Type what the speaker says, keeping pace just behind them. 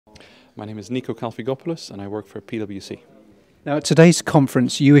My name is Niko Kalfigkopoulos and I work for PwC. Now, at today's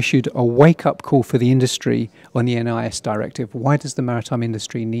conference, you issued a wake-up call for the industry on the NIS directive. Why does the maritime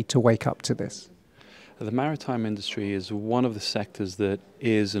industry need to wake up to this? The maritime industry is one of the sectors that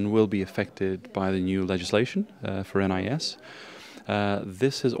is and will be affected by the new legislation for NIS.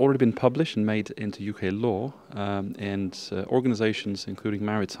 This has already been published and made into UK law, and organisations, including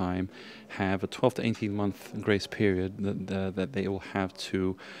Maritime, have a 12 to 18 month grace period that they will have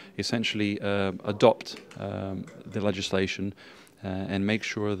to essentially adopt the legislation and make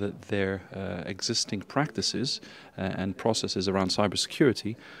sure that their existing practices and processes around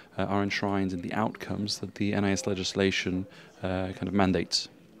cybersecurity are enshrined in the outcomes that the NIS legislation kind of mandates.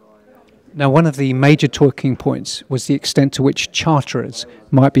 Now, one of the major talking points was the extent to which charterers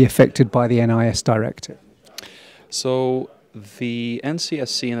might be affected by the NIS directive. So the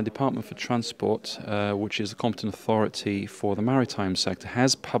NCSC and the Department for Transport, which is the competent authority for the maritime sector,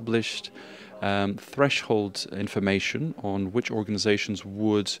 has published threshold information on which organisations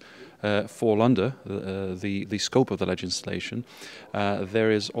would fall under the scope of the legislation.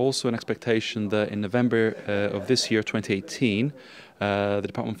 There is also an expectation that in November of this year, 2018, the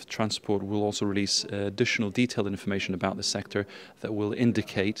Department for Transport will also release additional detailed information about the sector that will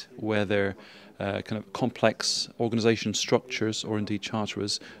indicate whether kind of complex organisation structures or indeed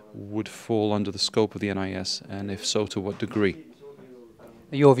charterers would fall under the scope of the NIS, and if so, to what degree.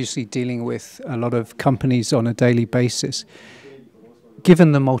 You're obviously dealing with a lot of companies on a daily basis.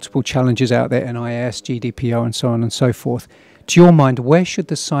 Given the multiple challenges out there, NIS, GDPR and so on and so forth, to your mind, where should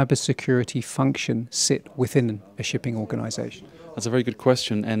the cybersecurity function sit within a shipping organisation? That's a very good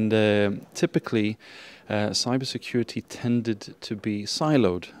question, and typically cybersecurity tended to be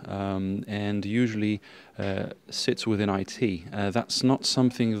siloed and usually sits within IT. That's not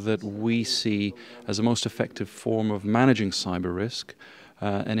something that we see as the most effective form of managing cyber risk,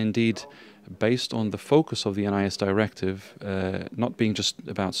 and indeed, based on the focus of the NIS directive, not being just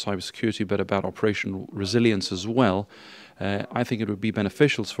about cybersecurity but about operational resilience as well, I think it would be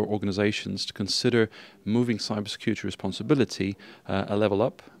beneficial for organizations to consider moving cybersecurity responsibility a level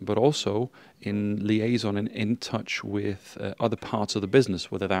up, but also in liaison and in touch with other parts of the business,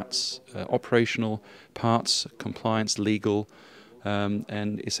 whether that's operational parts, compliance, legal,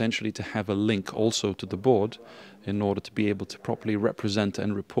 and essentially to have a link also to the board in order to be able to properly represent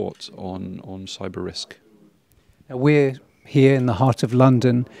and report on cyber risk. Now, we're here in the heart of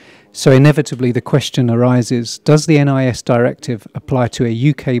London, so inevitably the question arises, does the NIS directive apply to a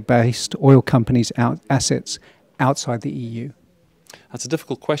UK-based oil company's assets outside the EU? That's a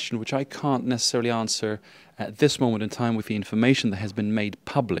difficult question which I can't necessarily answer at this moment in time with the information that has been made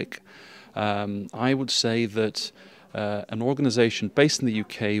public. I would say that an organisation based in the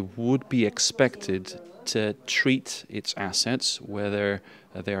UK would be expected to treat its assets, whether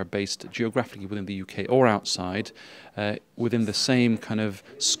they are based geographically within the UK or outside, within the same kind of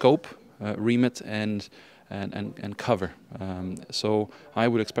scope, remit and cover. So I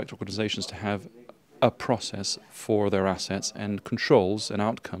would expect organisations to have a process for their assets and controls and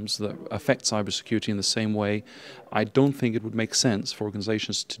outcomes that affect cybersecurity in the same way. I don't think it would make sense for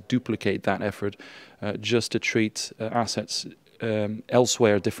organisations to duplicate that effort just to treat assets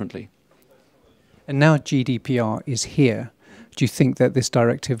elsewhere differently. And now GDPR is here. Do you think that this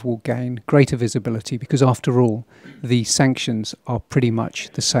directive will gain greater visibility? Because after all, the sanctions are pretty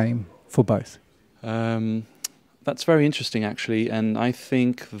much the same for both. That's very interesting, actually, and I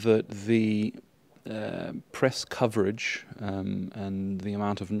think that the press coverage and the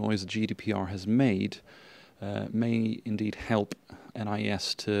amount of noise that GDPR has made may indeed help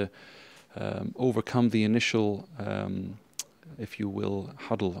NIS to overcome the initial, if you will,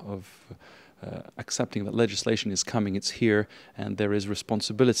 huddle of accepting that legislation is coming, it's here, and there is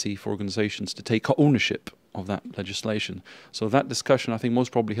responsibility for organizations to take ownership of that legislation. So that discussion, I think,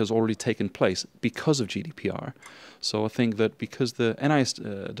 most probably has already taken place because of GDPR. So I think that because the NIS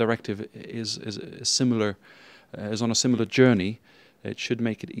directive is on a similar journey, it should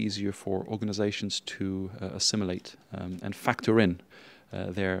make it easier for organizations to assimilate and factor in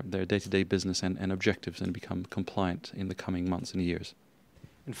their day-to-day business and objectives and become compliant in the coming months and years.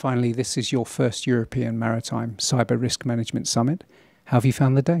 And finally, this is your first European Maritime Cyber Risk Management Summit. How have you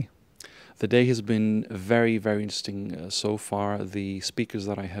found the day? The day has been very, very interesting so far. The speakers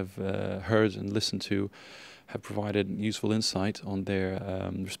that I have heard and listened to have provided useful insight on their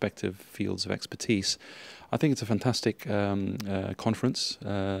respective fields of expertise. I think it's a fantastic conference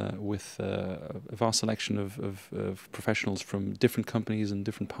with a vast selection of professionals from different companies and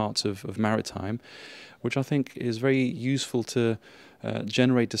different parts of maritime, which I think is very useful to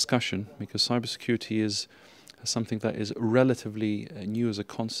generate discussion, because cybersecurity is something that is relatively new as a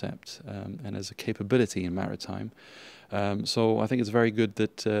concept and as a capability in maritime. So I think it's very good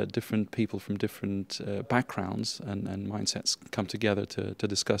that different people from different backgrounds and mindsets come together to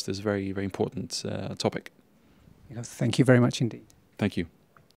discuss this very, very important topic. Thank you very much indeed. Thank you.